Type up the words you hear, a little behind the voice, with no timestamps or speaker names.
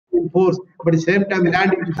in force, but at the same time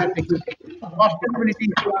land is not taking possibility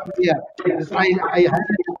here. I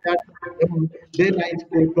highlight that then I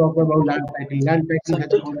spoke talk about land titling. Land titling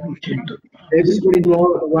has gone to Shimla. Everybody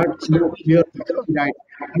wants to know clear property right.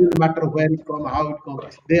 No matter where it comes, how it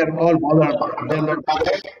comes, they are all bothered. They are not.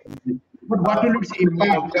 But what will its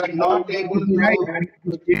impact? We are not able Right,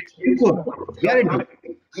 to guarantee.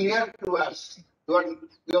 clear to us.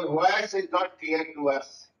 Your voice is not clear to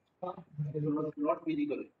us. Not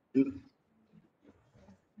visible.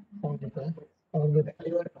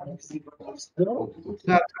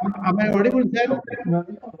 Sir, am I audible, sir?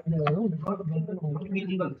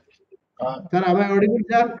 Sir, am I audible,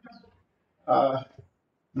 sir?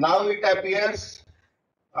 Now it appears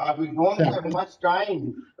we don't Sir. have much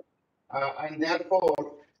time, and therefore,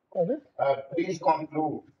 please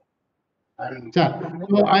conclude. And Sir,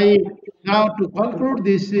 so I now to conclude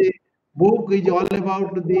this book is all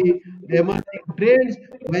about the emerging trends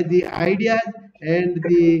with the ideas and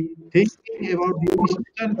the thinking about the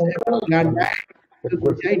discussions about land rights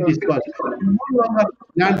which I discussed. No longer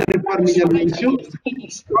land reform is an issue.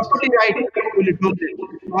 Property rights will be dominant.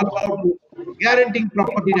 All about guaranteeing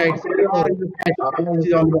property rights. Which is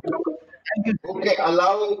all about. Thank you. okay,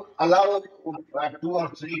 allow 2 or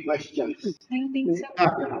 3 questions. I think so. The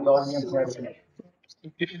audience has.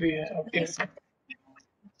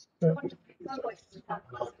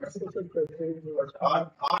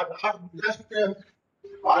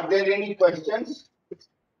 Are there any questions?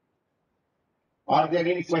 Are there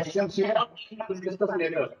any questions here?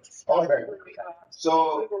 All right.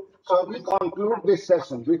 So we conclude this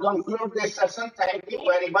session. Thank you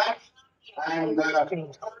very much. And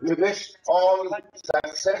we wish all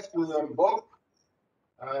success to your book,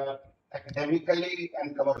 academically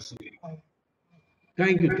and commercially.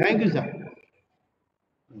 Thank you, sir.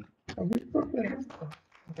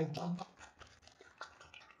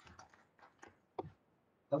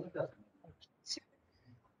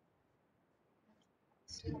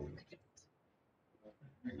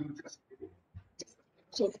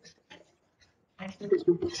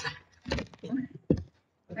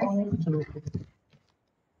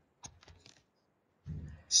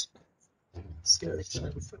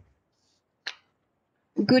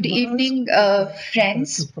 Good evening,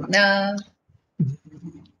 friends.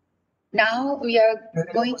 Now we are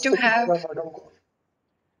going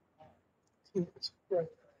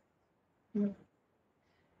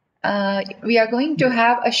to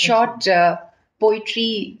have a short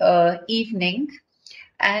poetry evening,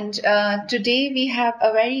 and today we have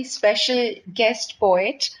a very special guest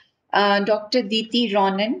poet, Dr. Diti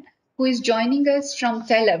Ronen, who is joining us from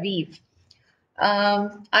Tel Aviv.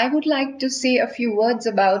 I would like to say a few words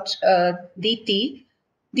about Diti.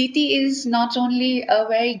 Diti is not only a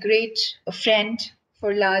very great friend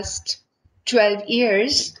for last 12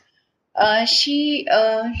 years, she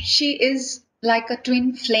is like a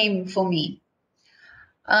twin flame for me.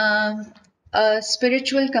 A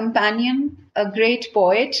spiritual companion, a great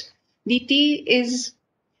poet. Diti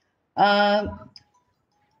has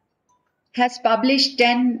published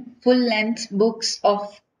 10 full-length books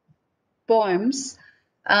of poems.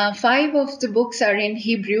 5 of the books are in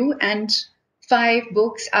Hebrew and 5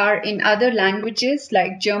 books are in other languages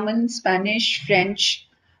like German, Spanish, French,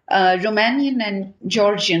 Romanian and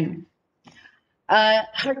Georgian.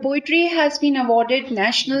 Her poetry has been awarded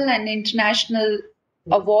national and international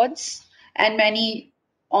awards and many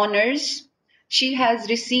honors. She has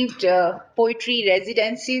received poetry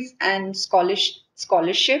residencies and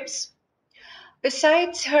scholarships.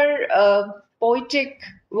 Besides her poetic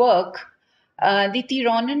work, Diti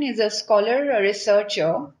Ronen is a scholar, a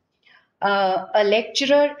researcher, a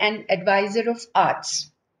lecturer and advisor of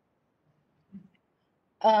arts.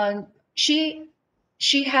 She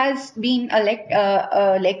has been a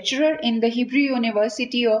lecturer in the Hebrew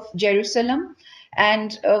University of Jerusalem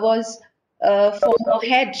and was former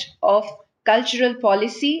head of cultural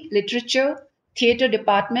policy, literature, theater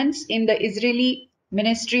departments in the Israeli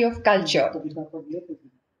Ministry of Culture.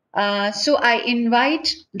 So I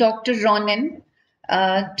invite Dr. Ronen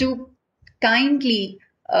to kindly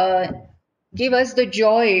give us the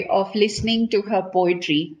joy of listening to her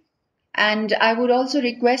poetry. And I would also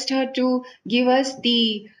request her to give us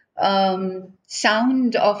the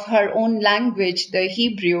sound of her own language, the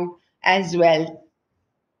Hebrew, as well.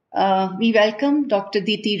 We welcome Dr.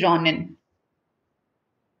 Diti Ronen.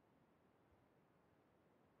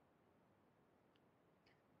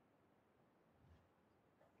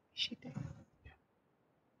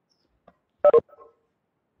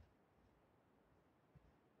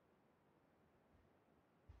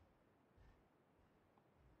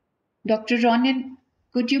 Dr. Ronen,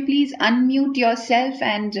 Could you please unmute yourself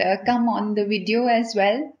and come on the video as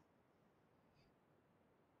well?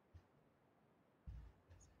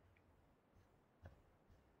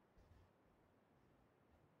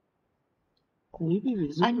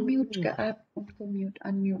 Unmute का आप उसको mute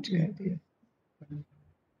unmute कर दे.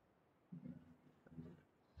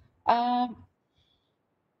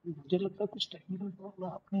 मुझे लगता है कुछ technical problem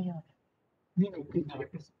आपने यहाँ है. नहीं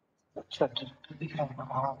अच्छा दिख रहा है.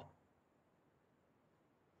 हाँ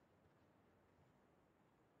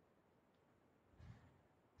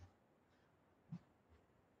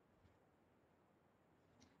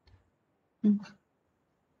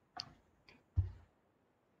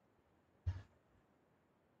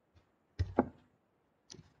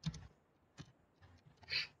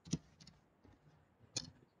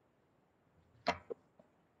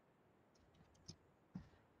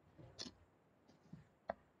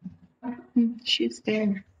She's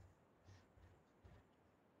there.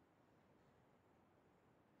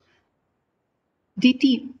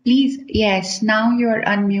 Diti, please. Yes, now you are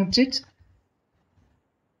unmuted.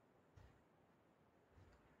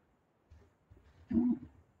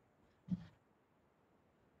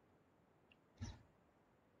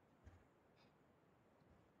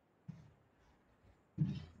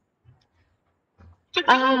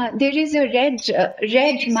 There is a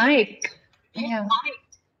red mic. Yeah.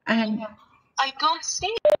 And I can't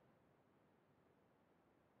see.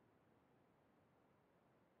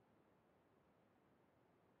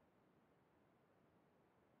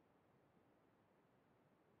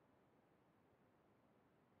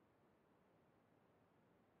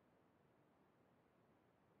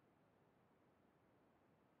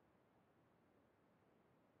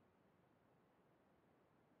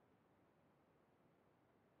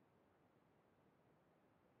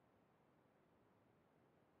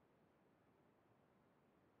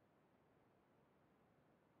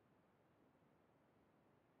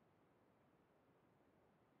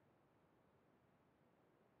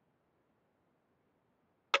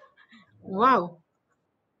 Wow.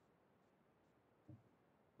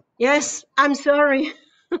 Yes, I'm sorry.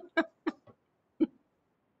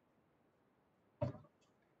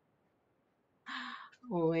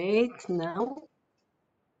 Wait now.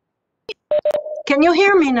 Can you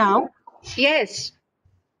hear me now? yes.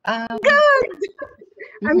 Good.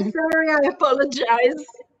 I'm sorry. I apologize.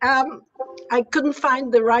 I couldn't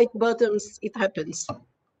find the right buttons. It happens.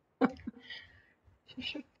 You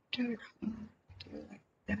should do it like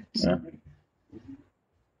that.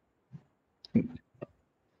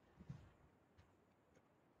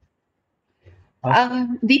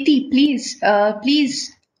 Diti,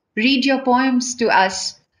 please read your poems to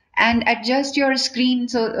us and adjust your screen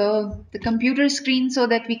so the computer screen so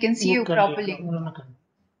that we can see you properly.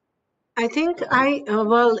 I think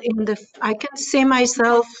well, I can see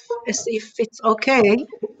myself as if it's okay.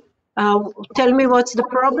 Tell me what's the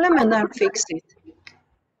problem and I'll fix it.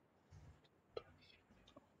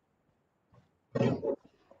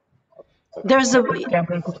 There's a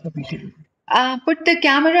camera को थोड़ा पीछे. Put the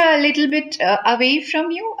camera a little bit away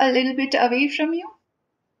from you, a little bit away from you.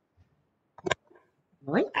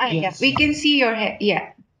 what? Yeah, we can see your head.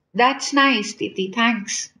 Yeah, that's nice, Diti.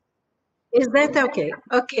 Thanks. Is that okay?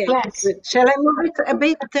 Okay. Yes. Good. Shall I move it a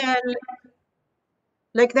bit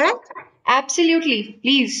like that? Absolutely,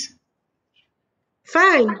 please.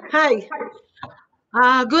 Fine. Hi.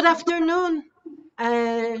 Good afternoon.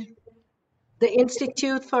 The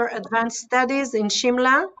Institute for Advanced Studies in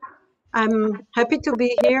Shimla. I'm happy to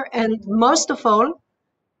be here, and most of all,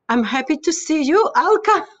 I'm happy to see you,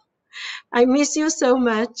 Alka. I miss you so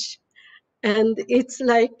much, and it's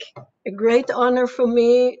like a great honor for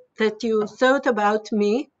me that you thought about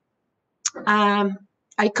me.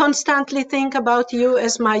 I constantly think about you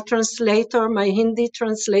as my translator, my Hindi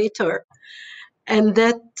translator, and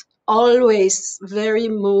that always very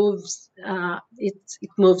moves. It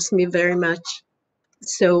moves me very much.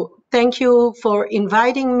 So thank you for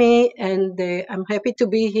inviting me, and I'm happy to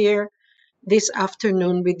be here this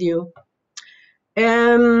afternoon with you.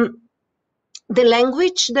 The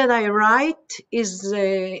language that I write is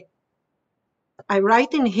I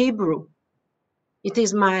write in Hebrew. It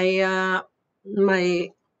is my my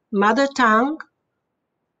mother tongue,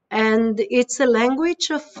 and it's a language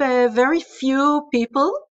of very few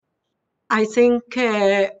people. I think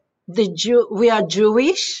we are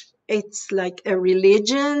Jewish. It's like a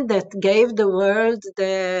religion that gave the world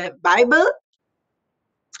the Bible.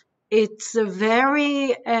 It's a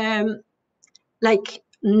very like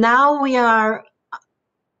now we are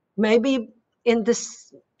maybe in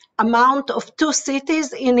this amount of 2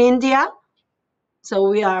 cities in India. So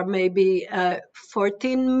we are maybe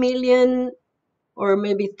 14 million or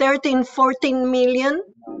maybe 13, 14 million.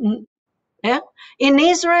 Yeah. In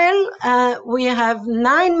Israel, we have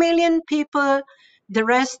 9 million people. The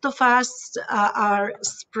rest of us are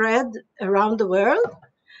spread around the world.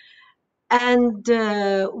 And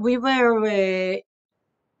we were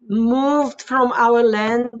moved from our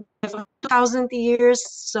land for 2,000 years.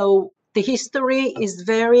 So the history is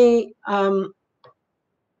very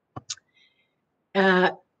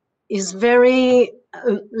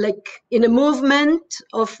like in a movement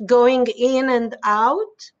of going in and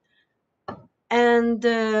out. And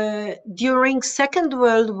during Second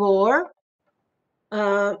World War,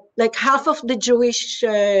 like half of the Jewish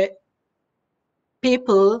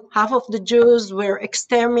people, half of the Jews were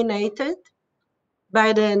exterminated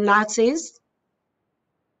by the Nazis.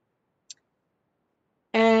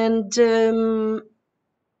 And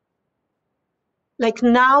like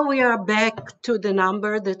now we are back to the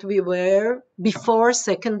number that we were before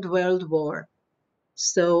Second World War.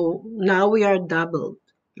 So now we are doubled.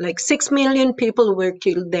 Like 6 million people were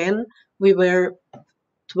killed then. We were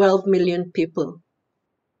 12 million people.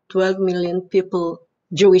 12 million people,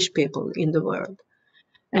 Jewish people in the world.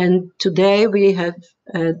 And today we have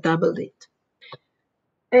doubled it.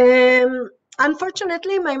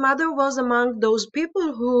 Unfortunately, my mother was among those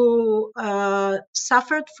people who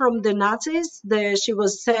suffered from the Nazis. She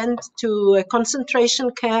was sent to a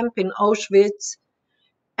concentration camp in Auschwitz,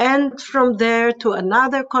 and from there to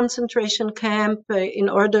another concentration camp in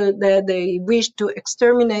order that they wished to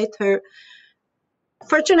exterminate her.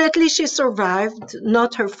 Fortunately, she survived.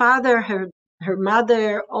 Not her father, her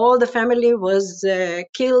mother, all the family was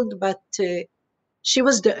killed, but she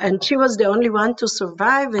was the only one to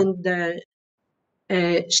survive. And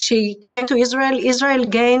she came to Israel. Israel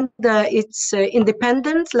gained its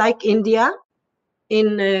independence, like India,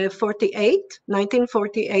 in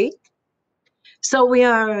 1948. So we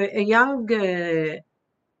are a young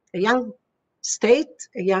state,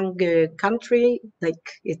 a young country,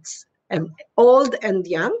 like it's old and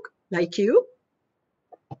young, like you.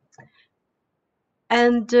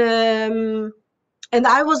 And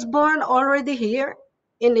I was born already here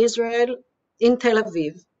in Israel, in Tel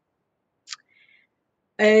Aviv.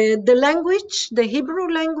 The language, the Hebrew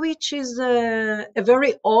language, is a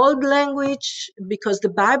very old language because the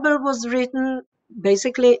Bible was written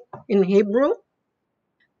basically in Hebrew,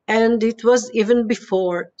 and it was even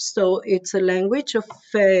before. So it's a language of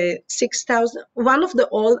 6,000. One of the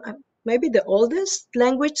old, maybe the oldest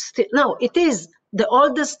language. No, it is the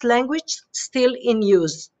oldest language still in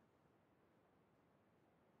use,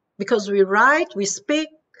 because we write, we speak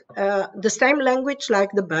the same language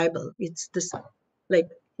like the Bible. It's this, like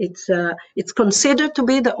it's considered to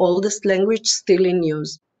be the oldest language still in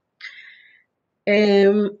use.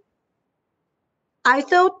 I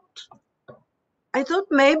thought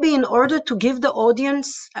maybe in order to give the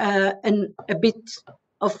audience a bit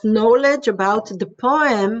of knowledge about the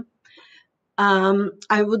poem,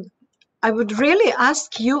 I would really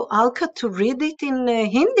ask you, Alka, to read it in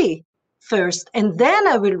Hindi first, and then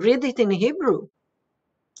I will read it in Hebrew.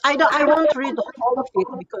 I won't read all of it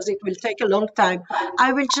because it will take a long time.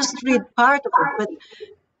 I will just read part of it, but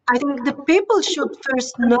I think the people should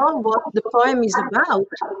first know what the poem is about.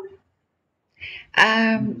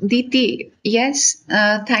 Diti, yes,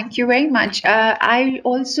 thank you very much. I'll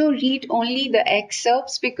also read only the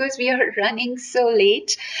excerpts because we are running so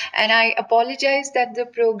late, and I apologize that the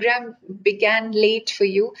program began late for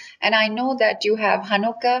you. And I know that you have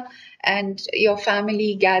Hanukkah and your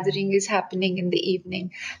family gathering is happening in the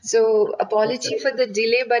evening. So apology for the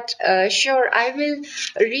delay, but sure, I will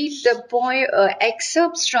read the poem,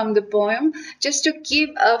 excerpts from the poem, just to give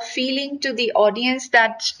a feeling to the audience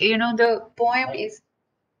that, you know, the poem is.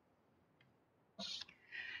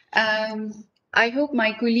 I hope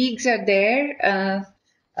my colleagues are there,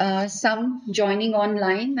 some joining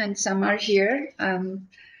online and some are here.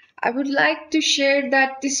 I would like to share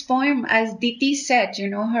that this poem, as Diti said, you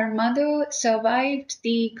know, her mother survived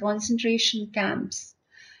the concentration camps.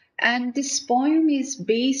 And this poem is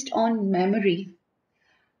based on memory,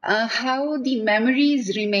 how the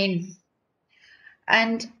memories remain.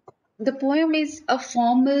 And the poem is a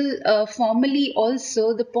formally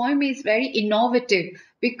also, the poem is very innovative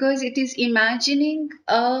because it is imagining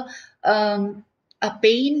a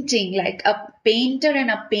painting, like a painter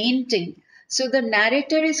and a painting. So the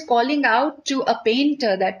narrator is calling out to a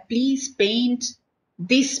painter that please paint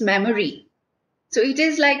this memory. So it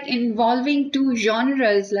is like involving two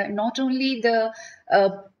genres, like not only the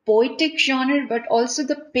poetic genre, but also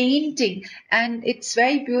the painting. And it's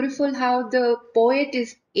very beautiful how the poet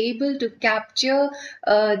is able to capture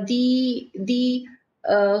the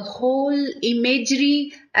whole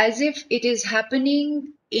imagery as if it is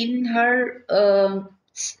happening in her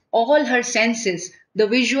all her senses, the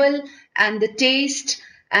visual and the taste,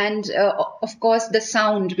 and of course the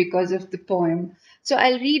sound because of the poem. So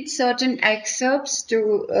I'll read certain excerpts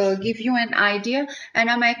to give you an idea, and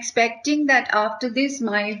I'm expecting that after this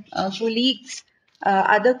my colleagues,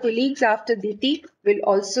 other colleagues after Diti will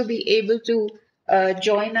also be able to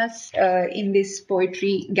join us in this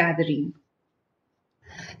poetry gathering.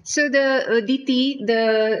 So the Diti,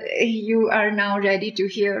 you are now ready to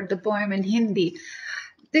hear the poem in Hindi.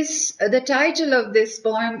 The title of this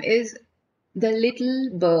poem is The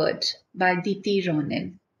Little Bird by Diti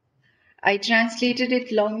Ronen. I translated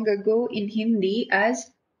it long ago in Hindi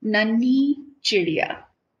as Nanhi Chidiya.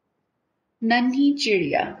 Nanhi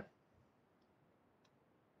Chidiya.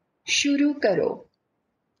 शुरू करो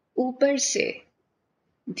ऊपर से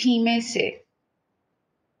धीमे से,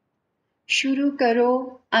 शुरू करो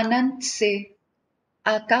अनंत से,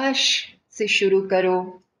 आकाश से शुरू करो,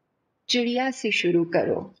 चिड़िया से शुरू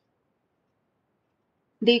करो।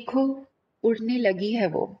 देखो उड़ने लगी है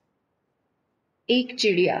वो, एक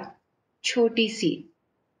चिड़िया छोटी सी,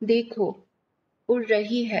 देखो उड़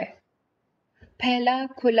रही है, फैला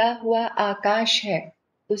खुला हुआ आकाश है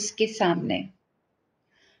उसके सामने।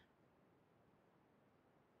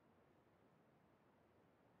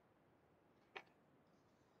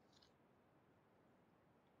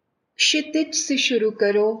 क्षितिज से शुरू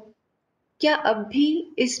करो, क्या अब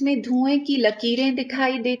भी इसमें धुएं की लकीरें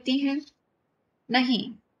दिखाई देती हैं?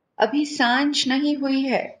 नहीं, अभी सांझ नहीं हुई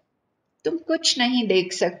है, तुम कुछ नहीं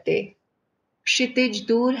देख सकते। क्षितिज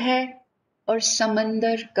दूर है और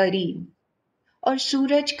समंदर करीब, और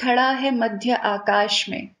सूरज खड़ा है मध्य आकाश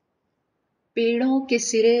में। पेड़ों के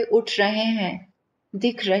सिरे उठ रहे हैं,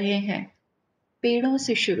 दिख रहे हैं, पेड़ों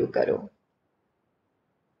से शुरू करो।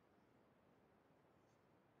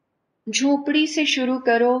 झोपड़ी से शुरू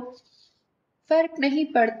करो, फर्क नहीं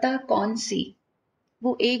पड़ता कौन सी,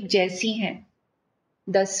 वो एक जैसी हैं।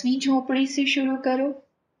 10वीं झोपड़ी से शुरू करो,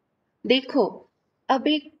 देखो अब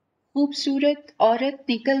एक खूबसूरत औरत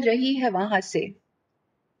निकल रही है वहां से,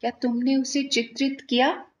 क्या तुमने उसे चित्रित किया?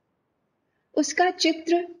 उसका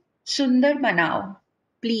चित्र सुंदर बनाओ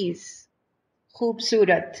प्लीज,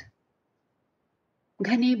 खूबसूरत।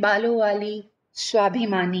 घने बालों वाली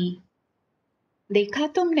स्वाभिमानी, देखा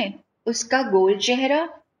तुमने उसका गोल चेहरा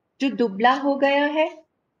जो दुबला हो गया है?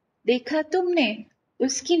 देखा तुमने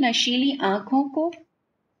उसकी नशीली आंखों को?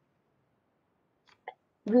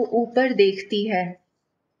 वो ऊपर देखती है,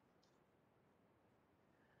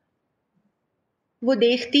 वो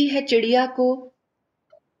देखती है चिड़िया को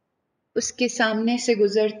उसके सामने से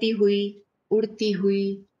गुजरती हुई, उड़ती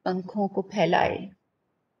हुई, पंखों को फैलाए।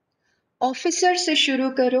 ऑफिसर से शुरू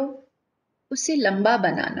करो, उसे लंबा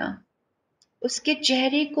बनाना, उसके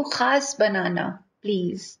चेहरे को खास बनाना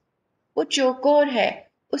प्लीज। वो चौकोर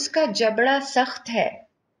है, उसका जबड़ा सख्त है,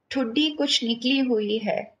 ठुड्डी कुछ निकली हुई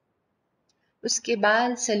है, उसके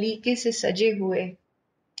बाल सलीके से सजे हुए,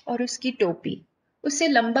 और उसकी टोपी। उसे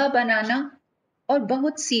लंबा बनाना और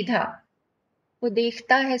बहुत सीधा। वो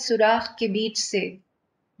देखता है सुराख के बीच से,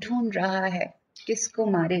 ढूंढ रहा है किसको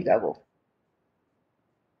मारेगा वो।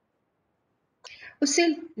 उसे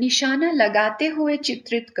निशाना लगाते हुए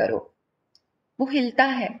चित्रित करो, वो हिलता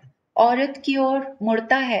है, औरत की ओर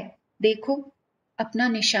मुड़ता है, देखो अपना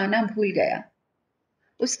निशाना भूल गया।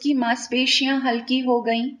 उसकी मांसपेशियां हल्की हो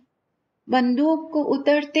गईं। बंदूक को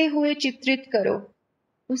उतरते हुए चित्रित करो,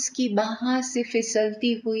 उसकी बाहां से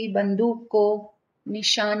फिसलती हुई बंदूक को,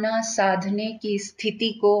 निशाना साधने की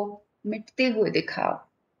स्थिति को मिटते हुए दिखाओ।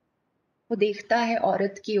 वो देखता है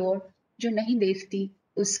औरत की ओर जो नहीं देखती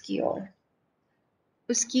उसकी ओर।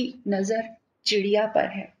 उसकी नजर चिड़िया पर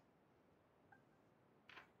है,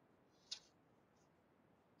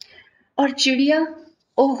 और चिड़िया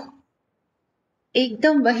ओह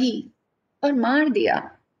एकदम वही, और मार दिया।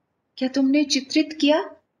 क्या तुमने चित्रित किया?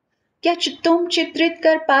 क्या तुम चित्रित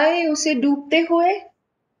कर पाए उसे डूबते हुए?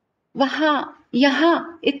 वहां, यहां,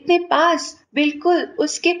 इतने पास, बिल्कुल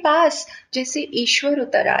उसके पास, जैसे ईश्वर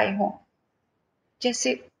उतर आए हों,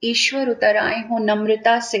 जैसे ईश्वर उतर आए हों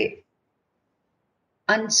नम्रता से।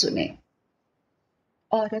 अनसुने।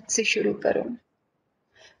 औरत से शुरू करो।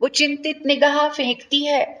 वो चिंतित निगाह फेंकती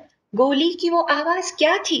है, गोली की वो आवाज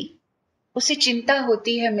क्या थी? उसे चिंता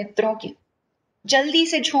होती है मित्रों की। जल्दी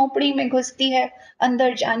से झोंपड़ी में घुसती है,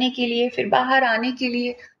 अंदर जाने के लिए, फिर बाहर आने के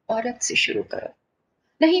लिए। औरत से शुरू करो।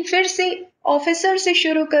 नहीं, फिर से ऑफिसर से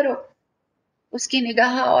शुरू करो। उसकी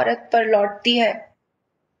निगाह औरत पर लौटती है।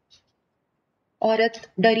 औरत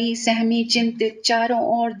डरी, सहमी, चिंतित, चारों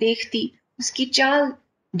ओर देखती। उसकी चाल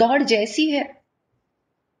दौड़ जैसी है।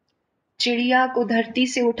 चिड़िया को धरती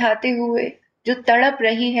से उठाते हुए जो तड़प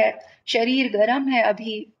रही है, शरीर गर्म है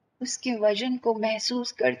अभी, उसके वजन को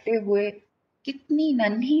महसूस करते हुए, कितनी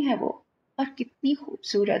नन्ही है वो और कितनी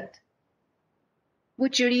खूबसूरत। वो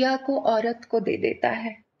चिड़िया को औरत को दे देता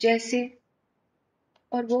है जैसे,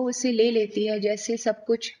 और वो उसे ले लेती है जैसे सब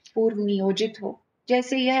कुछ पूर्व नियोजित हो,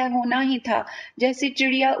 जैसे यह होना ही था, जैसे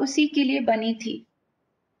चिड़िया उसी के लिए बनी थी।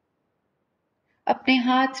 अपने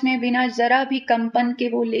हाथ में बिना जरा भी कंपन के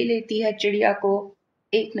वो ले लेती है चिड़िया को,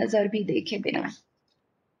 एक नजर भी देखे बिना।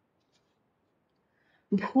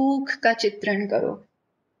 भूख का चित्रण करो,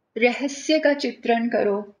 रहस्य का चित्रण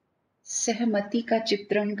करो, सहमति का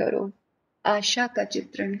चित्रण करो, आशा का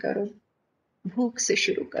चित्रण करो। भूख से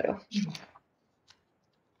शुरू करो,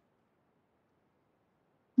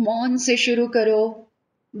 मौन से शुरू करो,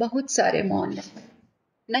 बहुत सारे मौन।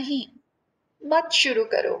 नहीं, मत शुरू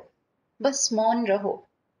करो, बस मौन रहो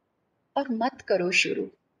और मत करो शुरू।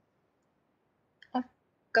 और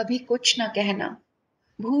कभी कुछ ना कहना,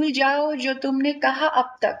 भूल जाओ जो तुमने कहा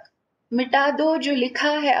अब तक, मिटा दो जो लिखा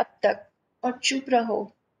है अब तक और चुप रहो।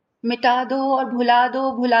 मिटा दो और भुला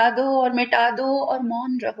दो, भुला दो और मिटा दो और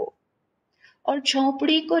मौन रहो। और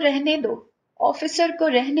झोंपड़ी को रहने दो, ऑफिसर को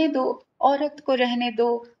रहने दो, औरत को रहने दो,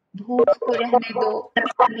 भूख को रहने दो,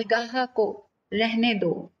 निगाह को रहने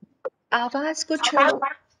दो, आवाज को छोड़ो।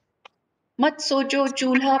 मत सोचो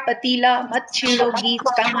चूल्हा पतीला, मत छेड़ो गीत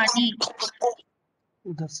कहानी।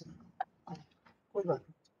 उधर से कोई बात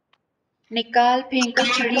निकाल फेंको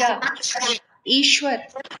चिड़िया, ईश्वर,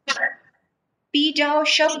 पी जाओ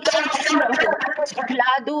शब्द और मौन रहो।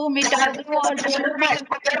 भुला दो, मिटा दो और बोलो मत।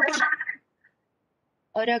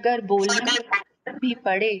 और अगर बोलना भी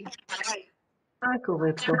पड़े,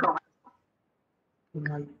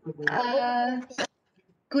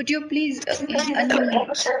 could you please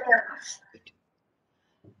unmute?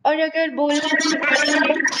 और अगर बोलना भी पड़े,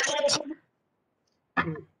 नहीं।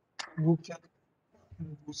 वो क्या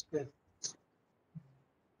उसके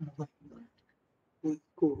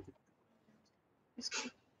को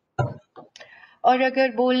और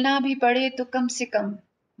अगर बोलना भी पड़े तो कम से कम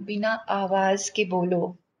बिना आवाज के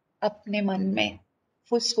बोलो, अपने मन में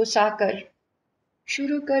फुसफुसाकर।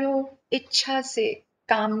 शुरू करो इच्छा से,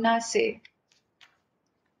 कामना से।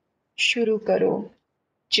 शुरू करो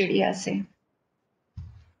चिड़िया से।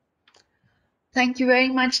 थैंक यू वेरी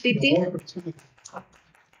मच दीदी।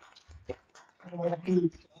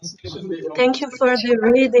 Thank you for the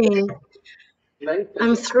reading.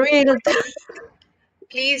 I'm thrilled.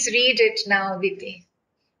 Please read it now, Diti.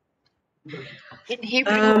 In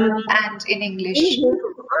Hebrew and in English.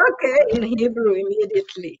 Okay, in Hebrew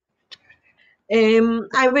immediately.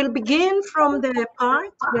 I will begin from the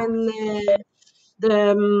part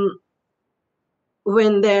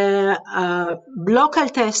when the block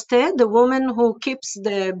tested, the woman who keeps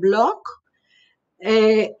the block,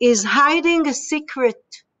 is hiding a secret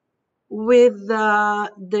with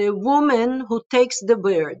the woman who takes the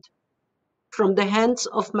bird from the hands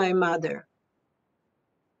of my mother.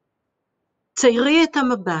 ציירי את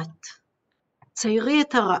המבט, ציירי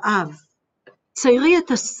את הרעב, ציירי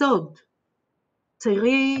את הסוד,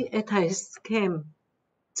 ציירי את ההסכם,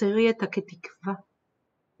 ציירי את הכתקווה,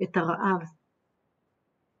 את הרעב.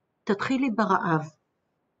 תתחילי ברעב.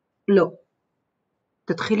 לא.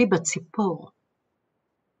 תתחילי בציפור.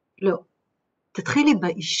 לא. תתחילי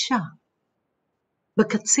באישה,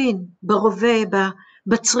 בקצין, ברובה,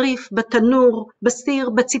 בצריף, בתנור, בסיר,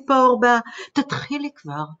 בציפור, תתחילי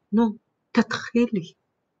כבר, נו, תתחילי.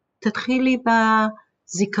 תתחילי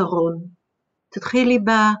בזיכרון, תתחילי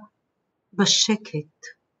בשקט,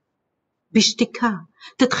 בשתיקה,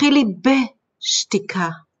 תתחילי בשתיקה,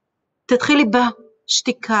 תתחילי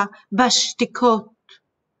בשתיקה, בשתיקות.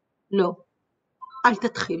 לא, אל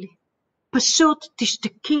תתחילי. פשוט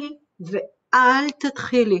תשתקי ואל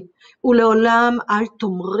תתחילי. ולעולם אל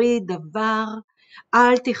תאמרי דבר,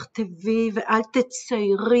 אל תכתבי ואל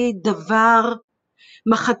תציירי דבר.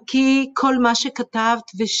 מחקי כל מה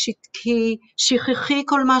שכתבת ושתקי, שכחי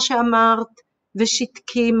כל מה שאמרת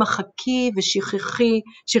ושתקי, מחקי ושכחי,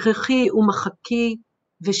 שכחי ומחקי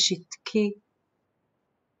ושתקי.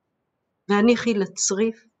 והניחי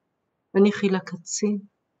לצריף, הניחי לקצין,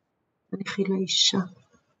 הניחי לאישה,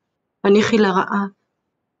 הניחי לרעב,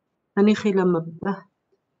 הניחי למבט,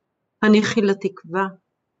 הניחי לתקווה,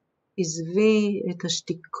 עזבי את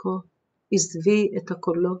השתיקות, עזבי את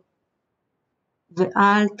הקולות.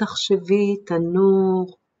 ואל תחשבי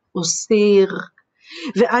תנור או סיר,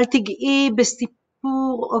 ואל תגעי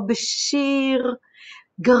בסיפור או בשיר,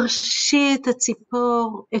 גרשי את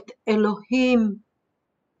הציפור, את אלוהים,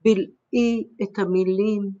 בלעי את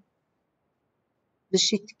המילים,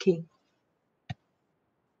 ושתקי.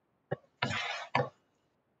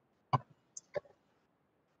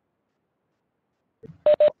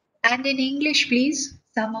 And in English, please.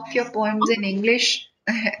 Some of your poems in English.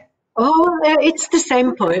 Oh, it's the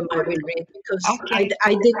same poem I will read because Okay.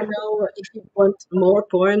 I didn't know if you want more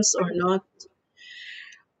poems or not.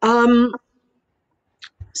 Um,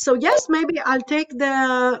 so yes, maybe I'll take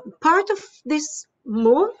the part of this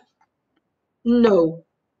move. No,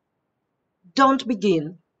 don't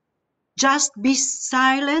begin. Just be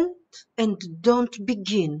silent and don't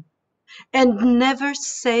begin. And never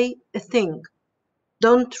say a thing.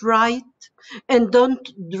 Don't write and don't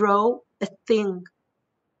draw a thing.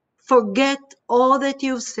 Forget all that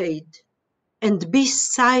you've said and be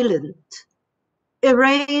silent.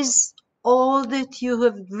 Erase all that you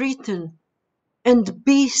have written and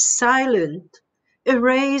be silent.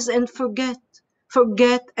 Erase and forget.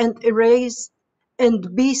 Forget and erase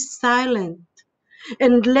and be silent.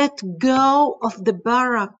 And let go of the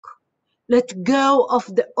barrack. Let go of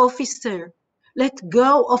the officer. Let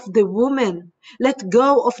go of the woman. Let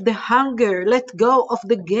go of the hunger. Let go of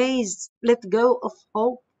the gaze. Let go of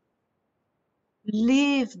hope.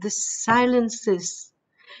 Leave the silences.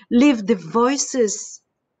 Leave the voices.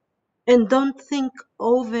 And don't think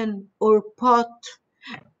oven or pot.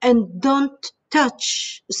 And don't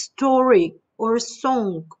touch a story or a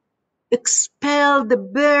song. Expel the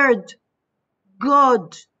bird.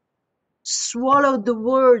 God, swallow the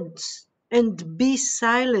words and be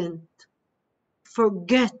silent.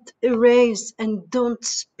 Forget, erase, and don't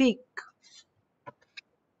speak.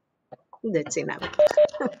 That's enough.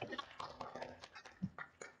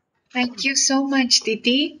 Thank you so much,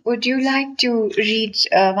 Diti. Would you like to read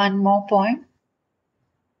one more poem?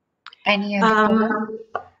 Any other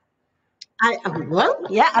poem? Well,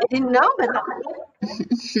 yeah, I didn't know, but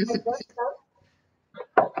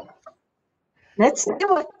let's see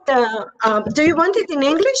what. Do you want it in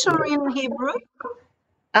English or in Hebrew?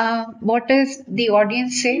 What does the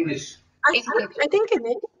audience say? English. I think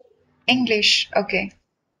in English. Okay.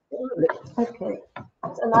 English. Okay,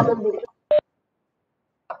 it's another book.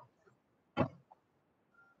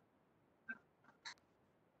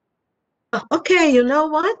 Okay, you know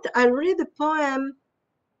what? I'll read a poem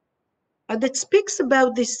that speaks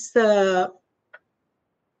about this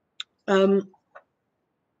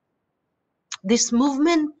this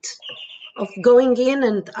movement of going in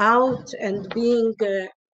and out and being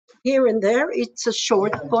here and there. It's a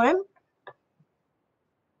short poem.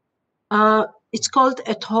 It's called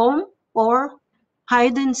At Home or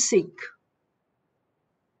Hide and Seek.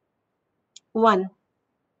 1.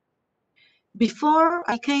 Before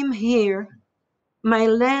I came here, my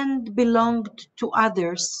land belonged to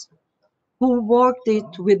others who worked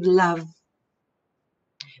it with love.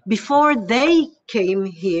 Before they came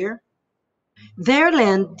here, their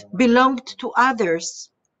land belonged to others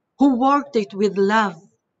who worked it with love.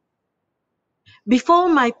 Before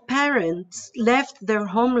my parents left their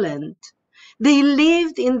homeland, they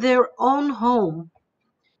lived in their own home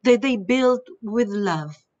that they built with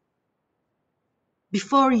love.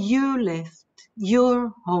 Before you left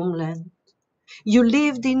your homeland, you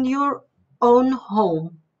lived in your own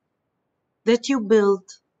home that you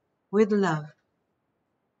built with love.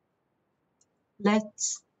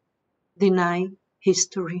 Let's deny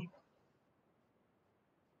history.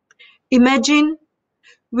 Imagine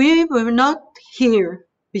we were not here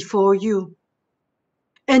before you,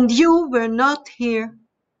 and you were not here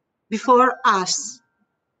before us.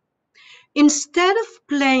 Instead of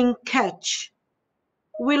playing catch,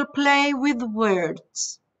 we'll play with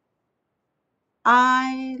words.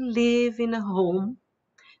 I live in a home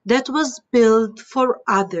that was built for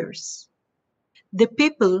others. The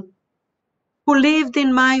people who lived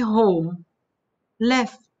in my home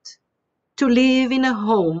left to live in a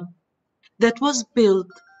home that was built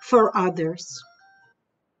for others.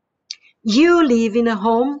 You live in a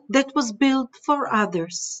home that was built for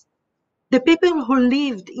others. The people who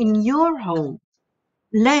lived in your home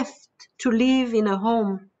left to live in a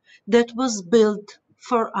home that was built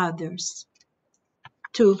for others.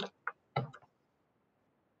 2.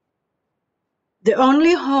 The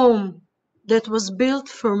only home that was built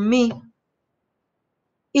for me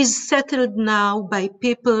is settled now by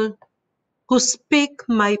people who speak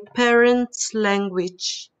my parents'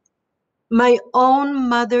 language, my own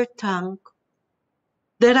mother tongue,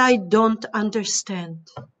 that I don't understand.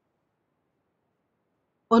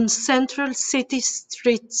 On central city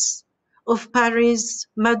streets of Paris,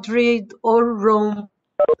 Madrid, or Rome,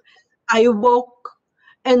 I walk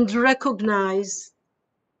and recognize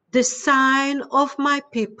the sign of my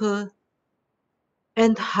people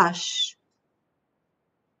and hush.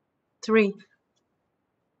 3.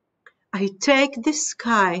 I take the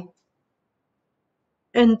sky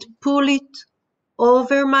and pull it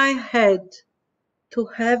over my head to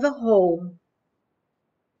have a home.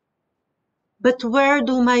 But where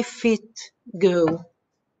do my feet go?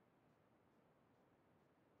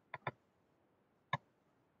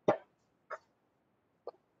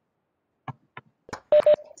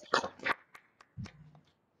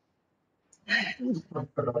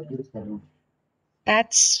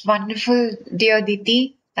 That's wonderful, dear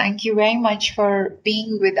Diti. Thank you very much for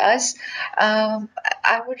being with us.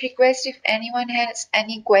 I would request if anyone has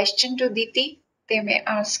any question to Diti, they may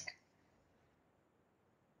ask.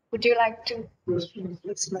 Would you like to?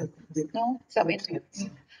 No? Submit.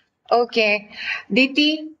 Okay.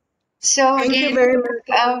 Diti, so Thank you again, very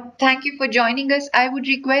much. thank you for joining us. I would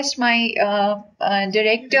request my our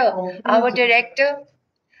director,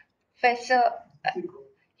 Professor.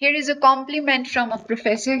 Here is a compliment from a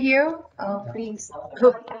professor here. Please.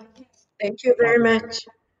 Oh, thank you very much.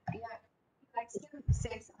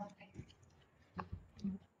 Say something.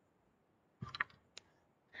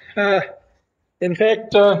 In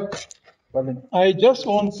fact, I just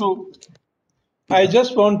want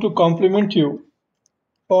to compliment you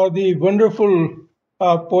for the wonderful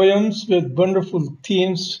poems with wonderful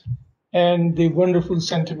themes and the wonderful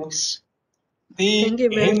sentiments. The Thank you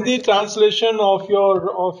very Hindi much. translation of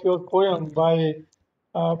your poem by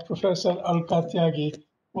Professor Alka Tyagi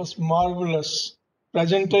was marvelous.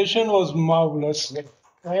 Presentation was marvelous,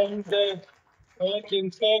 and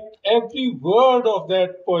in fact, every word of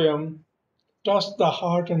that poem touched the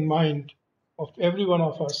heart and mind of every one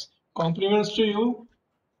of us. Compliments to you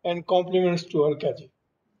and compliments to Alka ji.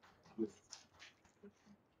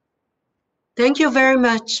 Thank you very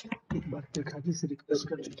much. You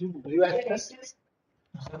express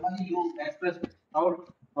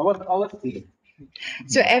our feeling.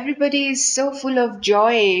 So everybody is so full of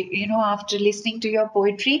joy, after listening to your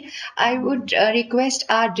poetry. I would request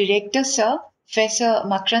our director, sir, Professor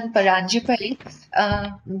Makrand Paranjapalli.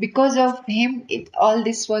 Because of him, all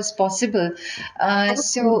this was possible.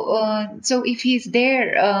 So if he's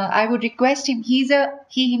there, I would request him. He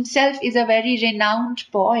himself is a very renowned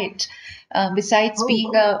poet. Besides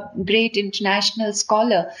being a great international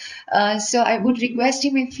scholar. So I would request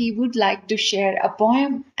him if he would like to share a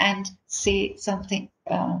poem and say something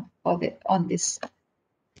at this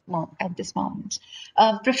moment.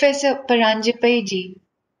 Professor Paranjapai ji.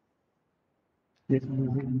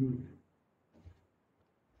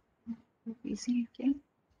 Is he here?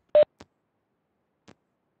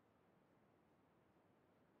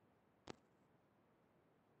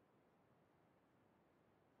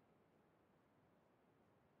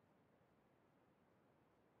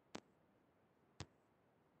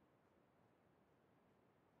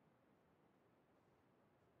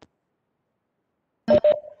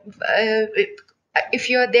 If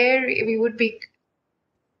you're there, we would be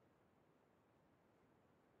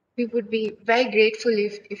very grateful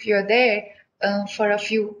if you're there for a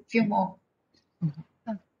few more.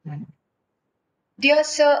 Dear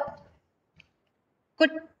sir,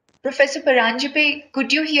 could Professor Paranjapai,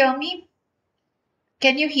 could you hear me?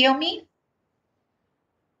 Can you hear me,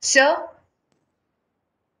 sir?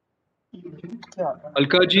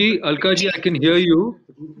 Alka ji, I can hear you.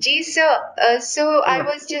 Ji sir, so I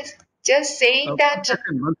was just saying that.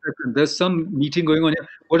 One second. There's some meeting going on here.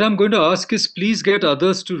 What I'm going to ask is please get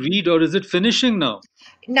others to read, or is it finishing now?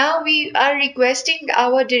 Now we are requesting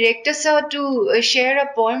our director sir to share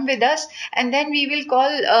a poem with us, and then we will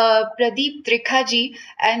call Pradeep Trikhaji,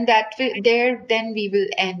 and then we will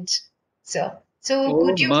end, sir. So Oh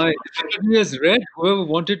could you? my, everybody has read. Whoever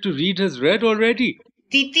wanted to read has read already.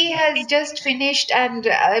 Diti has just finished, and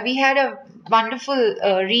we had a wonderful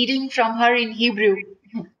reading from her in Hebrew.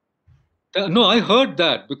 No, I heard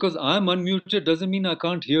that. Because I'm unmuted doesn't mean I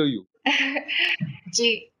can't hear you.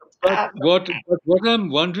 Ji, But what I'm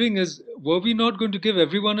wondering is, were we not going to give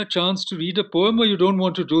everyone a chance to read a poem, or you don't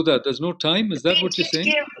want to do that? There's no time. Is that what you're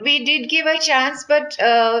saying? we did give a chance, but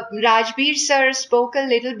Rajbir sir spoke a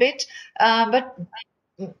little bit. But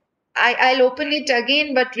I'll open it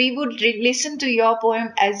again, but we would listen to your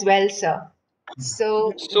poem as well, sir.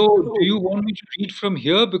 So, So, do you want me to read from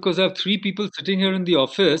here? Because I have three people sitting here in the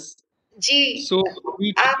office. Ji So, for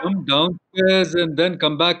me to आप come downstairs and then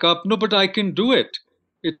come back up. No, but I can do it.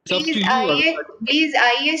 It's up to you. Please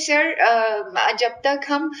आइए sir, जब तक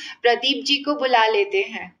हम प्रदीप जी को बुला लेते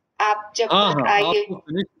हैं, आप जब हाँ तक हाँ, आप आइए, वो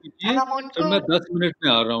फिनिश कीजिए, हम फिर उनको मैं 10 मिनट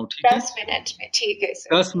में आ रहा हूँ, ठीक है? 10 मिनट में, ठीक है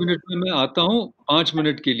सर। 10 मिनट में मैं आता हूँ, 5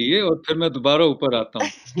 मिनट के लिए, और फिर मैं दोबारा ऊपर आता हूँ।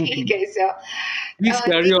 ठीक है sir. Please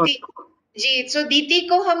carry on. Ji, so दीदी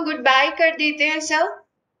को हम गुड बाय कर देते हैं sir.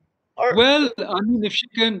 Well, I mean, if she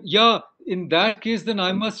can, yeah, in that case, then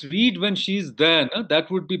I must read when she's there. No? That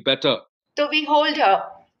would be better. So we hold her.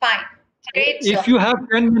 Fine. Great, sir. If you have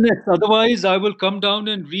 10 minutes, otherwise I will come down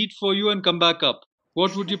and read for you and come back up.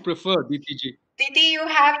 What would you prefer, DTG? Diti, you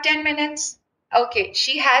have 10 minutes? Okay,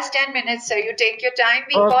 she has 10 minutes, sir. You take your time.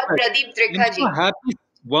 We call Perfect. Pradeep I'm so Trikhaji. happy.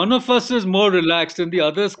 One of us is more relaxed and the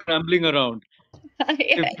other is scrambling around.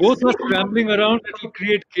 If both Yes. are scrambling around, it will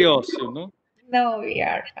create chaos, you know. No, we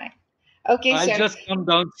are fine. Okay, I'll sir. just come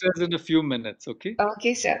downstairs in a few minutes, okay?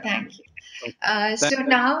 Okay, sir. Thank you. Okay. So Thank you.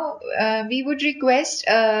 now we would request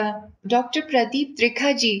Dr. Pradeep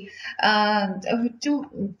Trikhaji to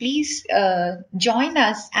please join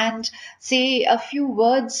us and say a few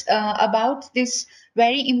words about this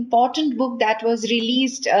very important book that was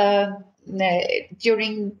released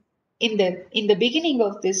during in the beginning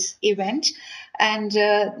of this event. And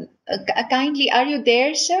kindly, are you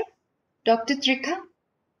there, sir, Dr. Trikha?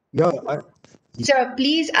 Yeah, sir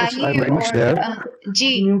please yes, I'm आइए very much और there. Ji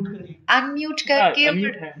unmute करके और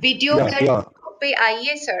video Yeah, yeah, पे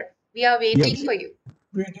आइए sir we are yes. Waiting for you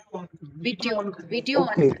video video on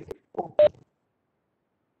Okay.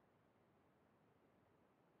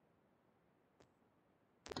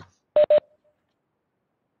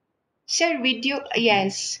 Sir video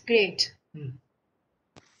yes great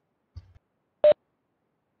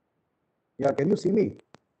Yeah, can you see me?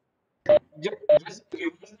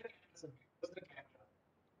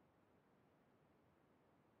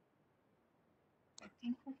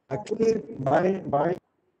 Actually, my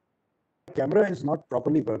camera is not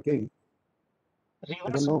properly working. I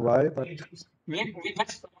don't know why, but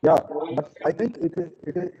yeah, but I think it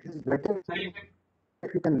is better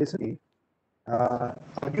if you can listen to me. Are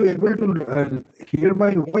you able to hear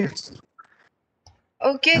my voice?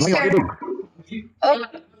 Okay Am I sir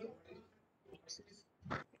audible?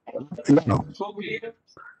 No.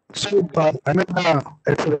 So I mean,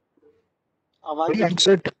 it's a very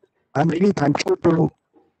upset. I'm really thankful to.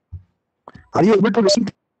 Are you able to listen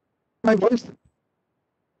to my voice?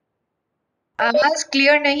 आवाज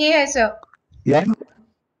clear नहीं है sir Yeah.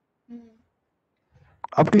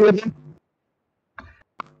 Up clear then?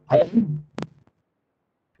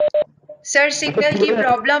 Sir signal की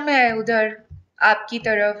problem है उधर आपकी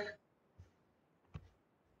तरफ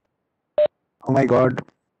Oh my God.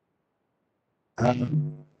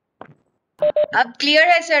 अब clear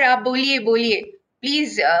है सर आप बोलिए बोलिए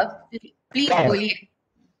प्लीज प्लीज Yeah. बोलिए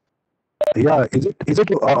Yeah. Is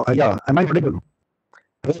it? Yeah. Am I audible?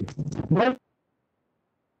 Well,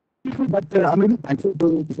 but I'm really thankful to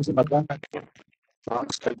Professor Bhagwan for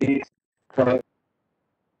study for.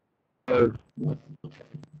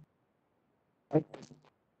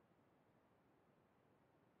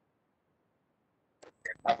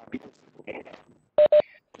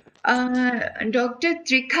 Dr.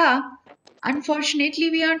 Trikha, unfortunately,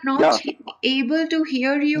 we are not Yeah. able to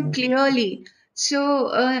hear you clearly. So,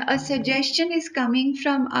 a suggestion is coming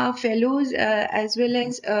from our fellows as well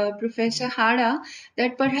as Professor Hara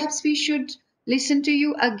that perhaps we should listen to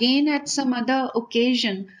you again at some other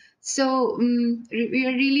occasion. So, we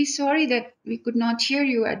are really sorry that we could not hear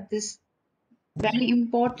you at this very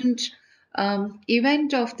important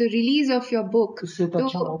event of the release of your book. तो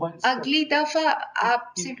अगली दफा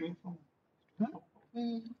आपसे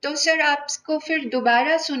तो sir आपको फिर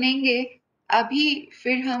दोबारा सुनेंगे अभी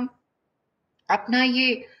फिर हम अपना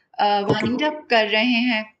ये वाइंड अप कर रहे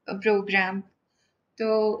हैं प्रोग्राम तो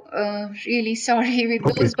really sorry with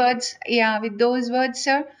Okay. those words yeah with those words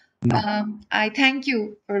sir I thank you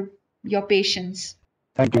for your patience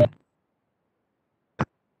Thank you.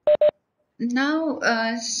 now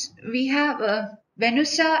we have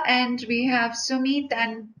Venusa and we have Sumit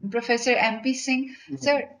and Professor MP Singh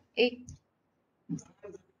sir एक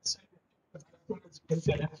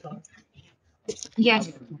yes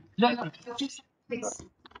please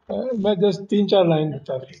मैं just 3-4 line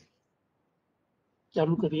बता रही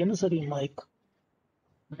चालू करिए ना sir ये mic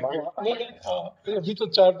नहीं अभी तो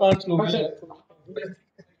 4-5 लोग हैं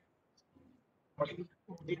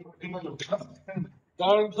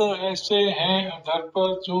दर्द ऐसे हैं अधर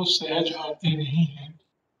पर जो सहज आते नहीं हैं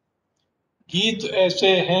गीत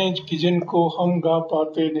ऐसे हैं कि जिनको हम गा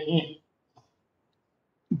पाते नहीं हैं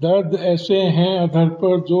दर्द ऐसे हैं अधर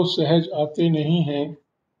पर जो सहज आते नहीं हैं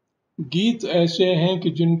गीत ऐसे हैं कि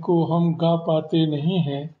जिनको हम गा पाते नहीं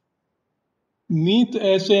हैं मीत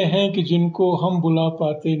ऐसे हैं कि जिनको हम बुला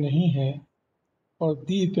पाते नहीं हैं और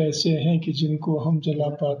दीप ऐसे हैं कि जिनको हम जला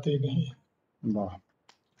पाते नहीं हैं वाह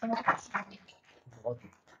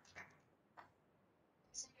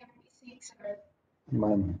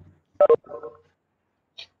Man.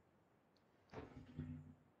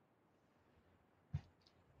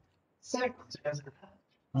 sir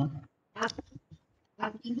Huh?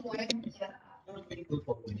 आपकी poem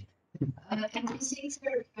अच्छा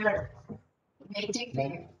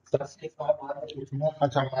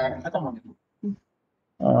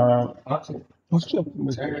मुझे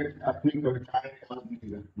अपनी कविताएं याद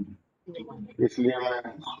नहीं रहती, इसलिए मैं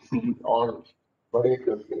और बड़े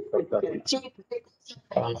कविता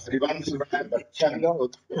हरिवंश राय बच्चन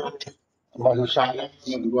मधुशाला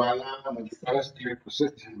मधुबाला मधुकरस के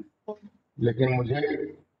प्रसिद्ध हैं, लेकिन मुझे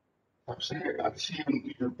सबसे अच्छी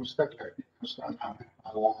उनकी जो पुस्तक लगती है उसका नाम है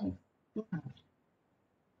आह्लाद।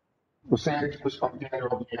 उसे कुछ पंक्तियां जो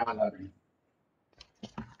अभी याद आ रही।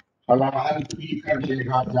 हलाहल पी कर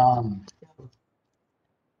लेगा जान,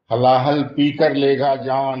 हलाहल पी कर लेगा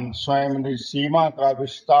जान, स्वयं निज सीमा का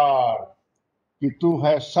विस्तार, कि तू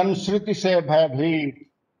है संस्कृति से भयभीत,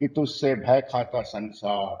 कि तुझसे भय खाता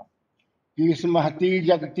संसार, कि इस महती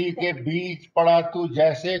जगती के बीच पड़ा तू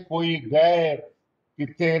जैसे कोई गैर, कि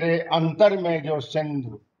तेरे अंतर में जो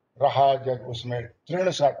सिंधु रहा जग उसमें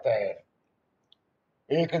तृण सा तैर।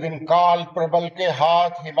 एक दिन काल प्रबल के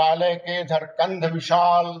हाथ हिमालय के धर कंध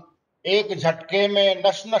विशाल, एक झटके में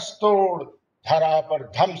नस नस तोड़ धरा पर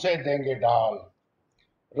धम से देंगे डाल।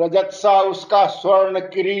 रजत सा उसका स्वर्ण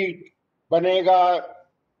किरीट बनेगा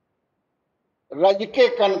रज के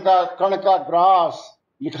कण का ग्रास,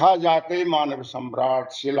 लिखा जाते मानव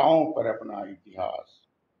सम्राट शिलाओं पर अपना इतिहास।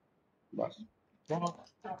 बस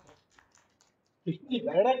कितनी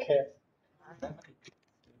धड़क है।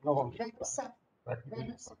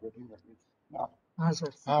 हाँ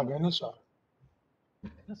सर, हाँ वेणु sir.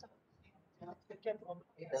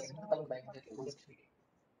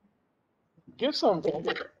 Give something.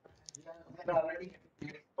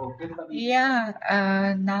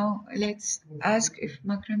 Yeah, now let's ask if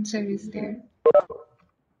Makram sir is there.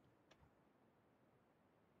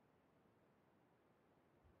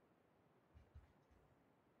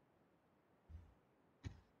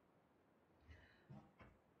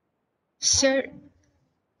 Sir.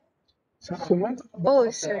 Oh,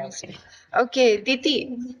 sorry. Okay, Diti.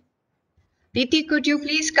 Diti, could you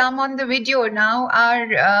please come on the video now?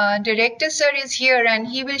 Our director sir is here and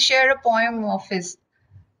he will share a poem of his.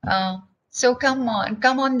 So come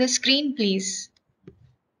on the screen, please.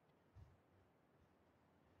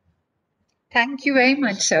 Thank you very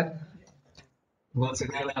much, sir. Once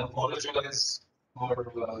again, I apologize for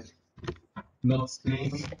not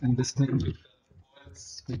staying and listening to the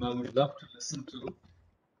poets whom I would love to listen to,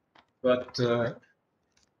 but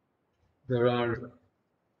there are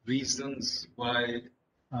reasons why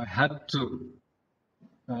I had to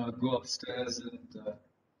go upstairs and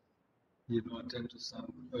attend to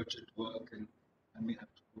some urgent work, and I may have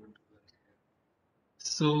to go and do that here.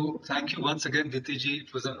 So thank you once again, Ditiji.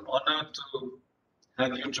 It was an honor to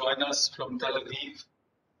have you join us from Tel Aviv.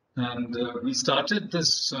 And we started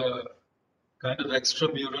this kind of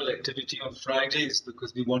extramural activity on Fridays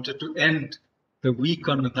because we wanted to end the week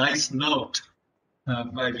on a nice note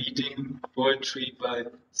by reading poetry, by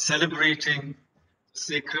celebrating the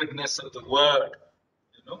sacredness of the word,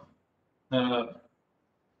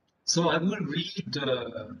 So I will read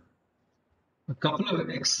a couple of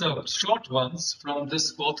excerpts, short ones, from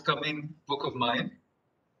this forthcoming book of mine.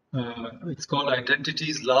 It's called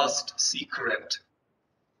Identity's Last Secret.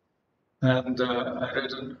 And I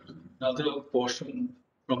read another portion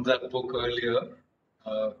from that book earlier.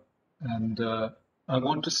 And I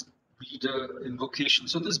want to read an invocation.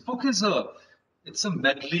 So this book is it's a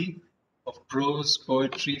medley of prose,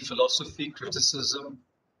 poetry, philosophy, criticism,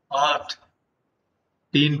 art,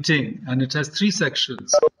 painting, and it has 3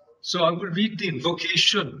 sections. So I will read the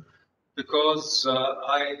invocation because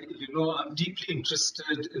I'm deeply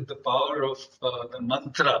interested in the power of the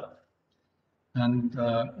mantra. And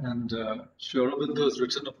Sri Aurobindo has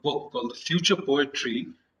written a book called The Future Poetry,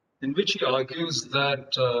 in which he argues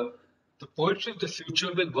that the poetry of the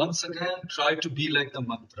future will once again try to be like the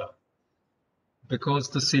mantra, because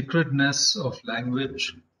the sacredness of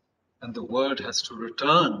language and the word has to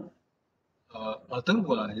return.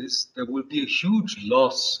 Otherwise, there will be a huge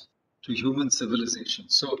loss to human civilization.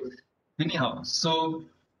 So, anyhow,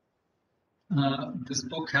 this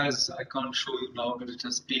book has, I can't show you now, but it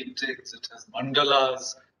has paintings, it has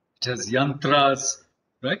mandalas, it has yantras,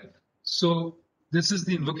 right? So, this is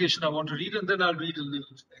the invocation I want to read, and then I'll read a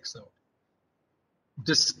little excerpt.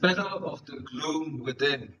 Dispeller of the gloom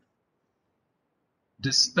within,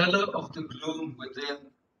 dispeller of the gloom within,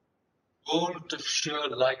 bolt of sheer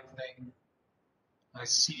lightning, I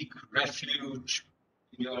seek refuge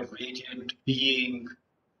in your radiant being,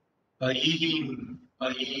 Aim,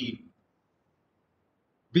 Aim.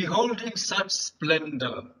 Beholding such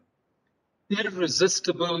splendor,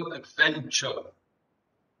 irresistible adventure,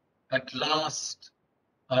 at last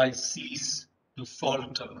I cease to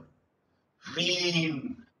falter.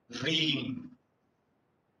 Ream, ream.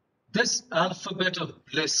 This alphabet of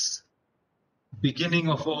bliss, beginning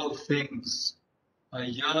of all things, I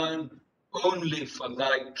yearn only for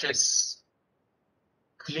thy kiss.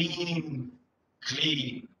 Clean,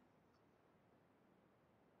 clean.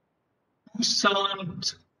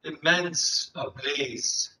 Puissant, immense,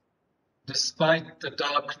 ablaze, despite the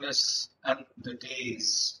darkness and the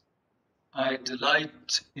days, I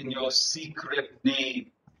delight in your secret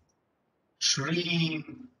name.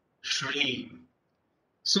 Shreem, Shreem.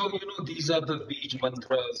 So, these are the Bij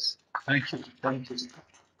mantras. Thank you. Thank you.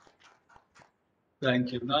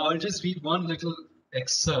 Thank you. Now, I'll just read one little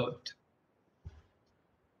excerpt.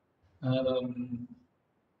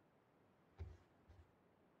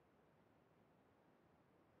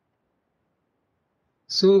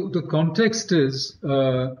 So, the context is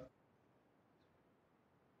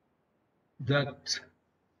that,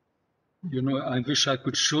 I wish I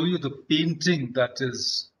could show you the painting that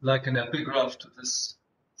is like an epigraph to this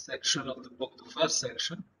section of the book, the first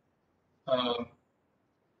section.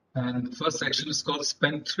 And the first section is called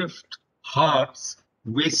Spendthrift Hearts,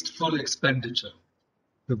 Wasteful Expenditure.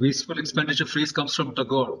 The wasteful expenditure phrase comes from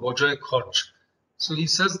Tagore, Bojoy Khorch. So he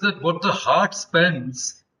says that what the heart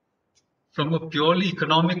spends from a purely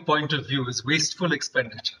economic point of view is wasteful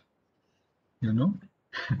expenditure.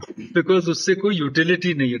 Because usse koi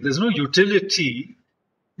utility nahi hai. There's no utility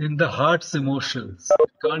in the heart's emotions.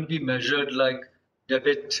 It can't be measured like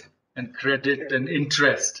debit and credit and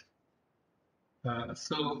interest.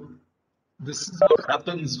 So this is what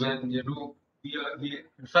happens when,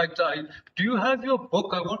 in fact, do you have your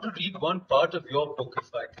book? I want to read one part of your book if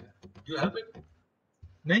I can. Do you have it?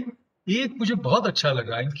 नहीं, एक मुझे बहुत अच्छा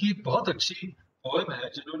लगा. इनकी एक बहुत अच्छी poem है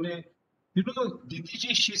जिन्होंने, Diti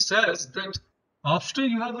ji, she says that after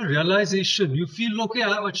you have a realization, you feel, okay,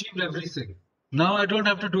 I have achieved everything. Now I don't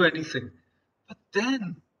have to do anything. But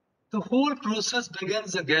then the whole process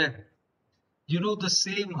begins again. The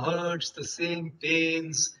same hurts, the same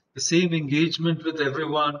pains, the same engagement with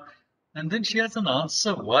everyone. And then she has an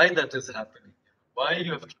answer why that is happening, why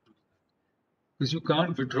you have to do that. Because you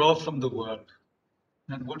can't withdraw from the world.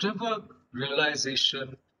 And whatever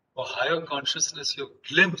realization or higher consciousness you've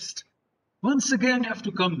glimpsed, once again you have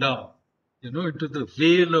to come down, into the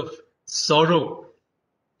veil of sorrow.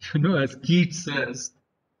 As Keats says,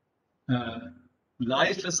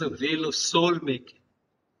 life is a veil of soul making.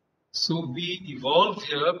 So we evolve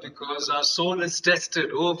here because our soul is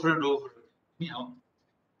tested over and over again.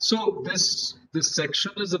 So this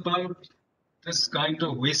section is about this kind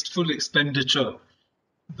of wasteful expenditure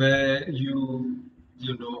where you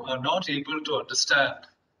are not able to understand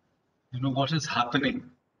what is happening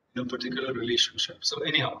in a particular relationship. So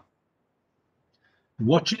anyhow,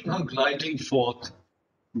 watching her gliding forth,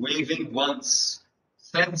 waving once,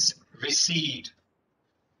 thence recede,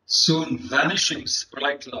 soon vanishing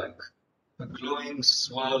sprite-like, a glowing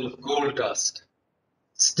swirl of gold dust,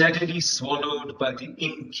 steadily swallowed by the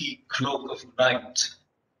inky cloak of night.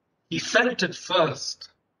 He felt at first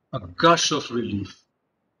a gush of relief,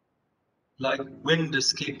 like wind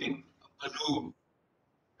escaping a balloon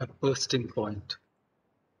at bursting point.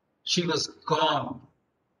 She was gone,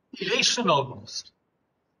 elation almost.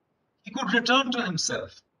 He could return to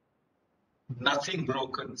himself. Nothing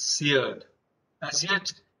broken, seared, as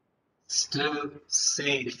yet still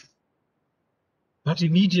safe. But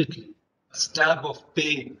immediately, a stab of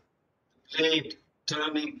pain, the blade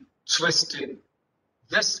turning, twisting,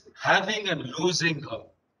 this having and losing her,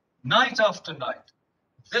 night after night,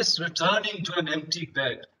 this returning to an empty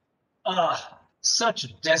bed. Ah,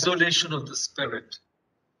 such desolation of the spirit.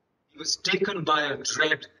 He was taken by a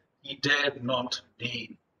dread he dared not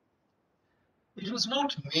name. It was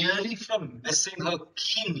not merely from missing her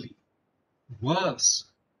keenly. Worse,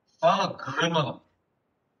 far grimmer.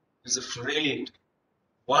 He was afraid,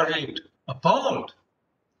 worried, appalled.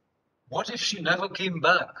 What if she never came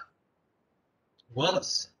back?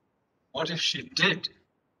 Worse, what if she did?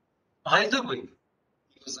 Either way,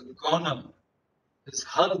 he was a goner. His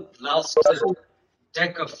hull blasted,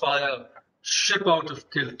 deck afire, ship out of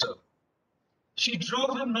kilter. She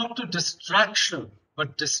drove him not to distraction,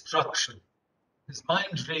 but destruction. His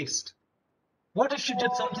mind raced. What if she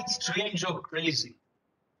did something strange or crazy?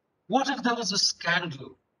 What if there was a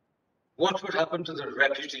scandal? What would happen to the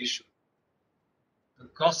reputation? The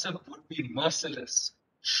gossip would be merciless,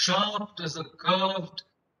 sharp as a curved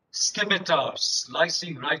scimitar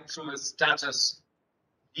slicing right through his status,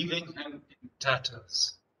 leaving him in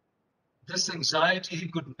tatters. This anxiety he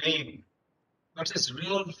could name, but his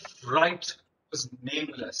real fright was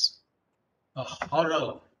nameless, a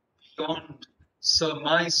horror beyond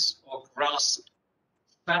surmise or grasp,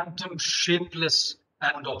 phantom shapeless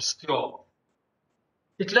and obscure.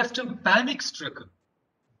 It left him panic-stricken,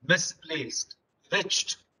 misplaced,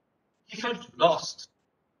 wretched. He felt lost,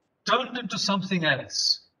 turned into something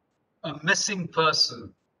else, a missing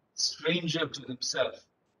person, stranger to himself,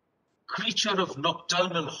 creature of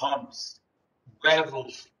nocturnal haunts,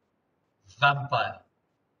 werewolf, vampire.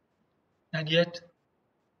 And yet,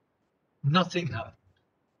 nothing happened.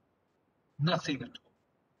 Nothing at all.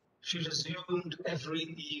 She resumed every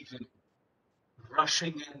evening,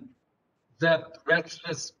 rushing in, their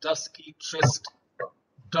breathless, dusky tryst,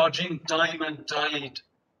 dodging time and tide,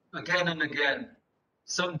 again and again.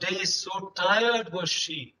 Some days so tired was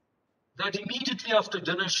she that immediately after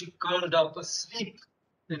dinner she curled up asleep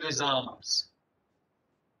in his arms,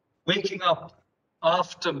 waking up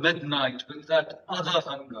after midnight with that other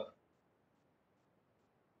hunger,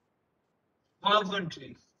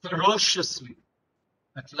 fervently, ferociously.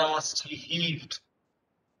 At last he heaved,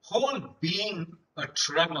 whole being a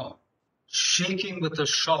tremor, shaking with a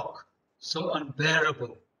shock so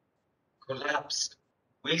unbearable, collapsed,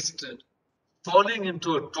 wasted, falling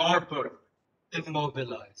into a torpor,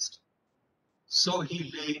 immobilized. So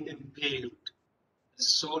he lay impaled,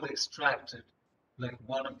 his soul extracted like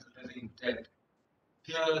one of the living dead,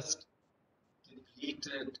 pierced,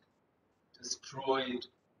 depleted, destroyed,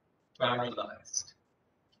 paralyzed.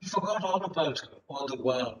 He forgot all about her, all the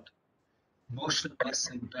world. Motionless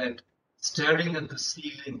in bed, staring at the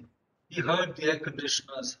ceiling, he heard the air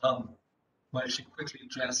conditioners hum while she quickly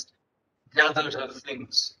dressed, gathered her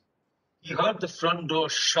things. He heard the front door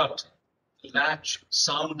shut, the latch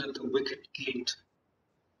sound at the wicket gate,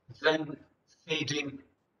 then fading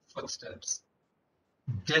footsteps.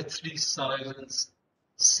 Deathly silence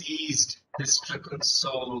seized his stricken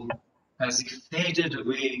soul as he faded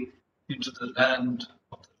away into the land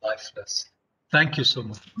of the lifeless. Thank you so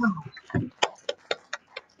much.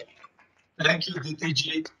 Thank you, Diti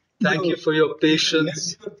ji. Thank you for your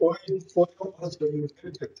patience.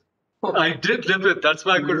 I did live it. That's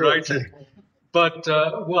why I could write it. But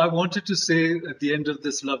what I wanted to say at the end of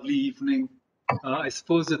this lovely evening, I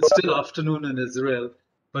suppose it's still afternoon in Israel,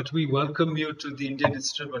 but we welcome you to the Indian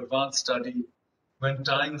Institute of Advanced Study when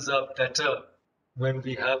times are better, when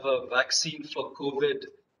we have a vaccine for COVID,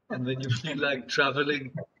 and when you feel like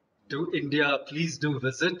traveling to India, please do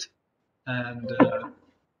visit. And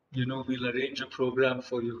we'll arrange a program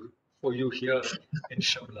for you here in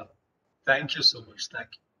Shimla. Thank you so much. Thank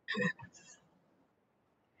you.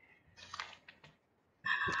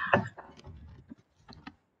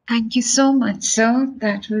 Thank you so much, sir.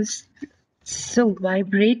 That was so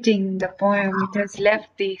vibrating, the poem. It has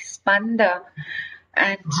left the spanda.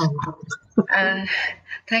 And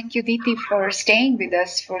thank you, Diti, for staying with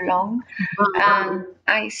us for long.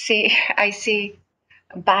 I say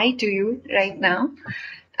bye to you right now.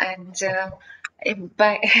 And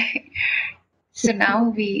bye. So now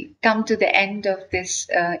we come to the end of this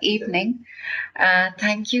evening.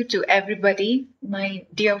 Thank you to everybody, my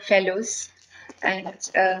dear fellows, and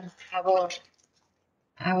our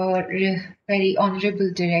very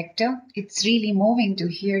honorable director. It's really moving to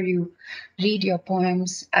hear you read your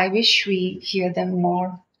poems. I wish we hear them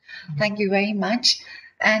more. Thank you very much.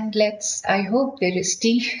 And I hope there is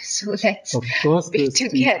tea, so let's be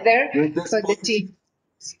together for the tea.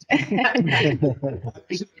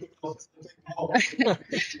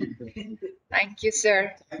 Thank you,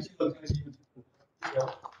 sir.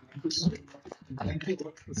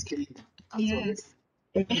 Yes.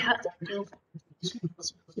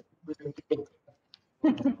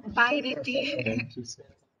 Bye, Diti.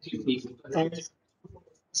 Thank you.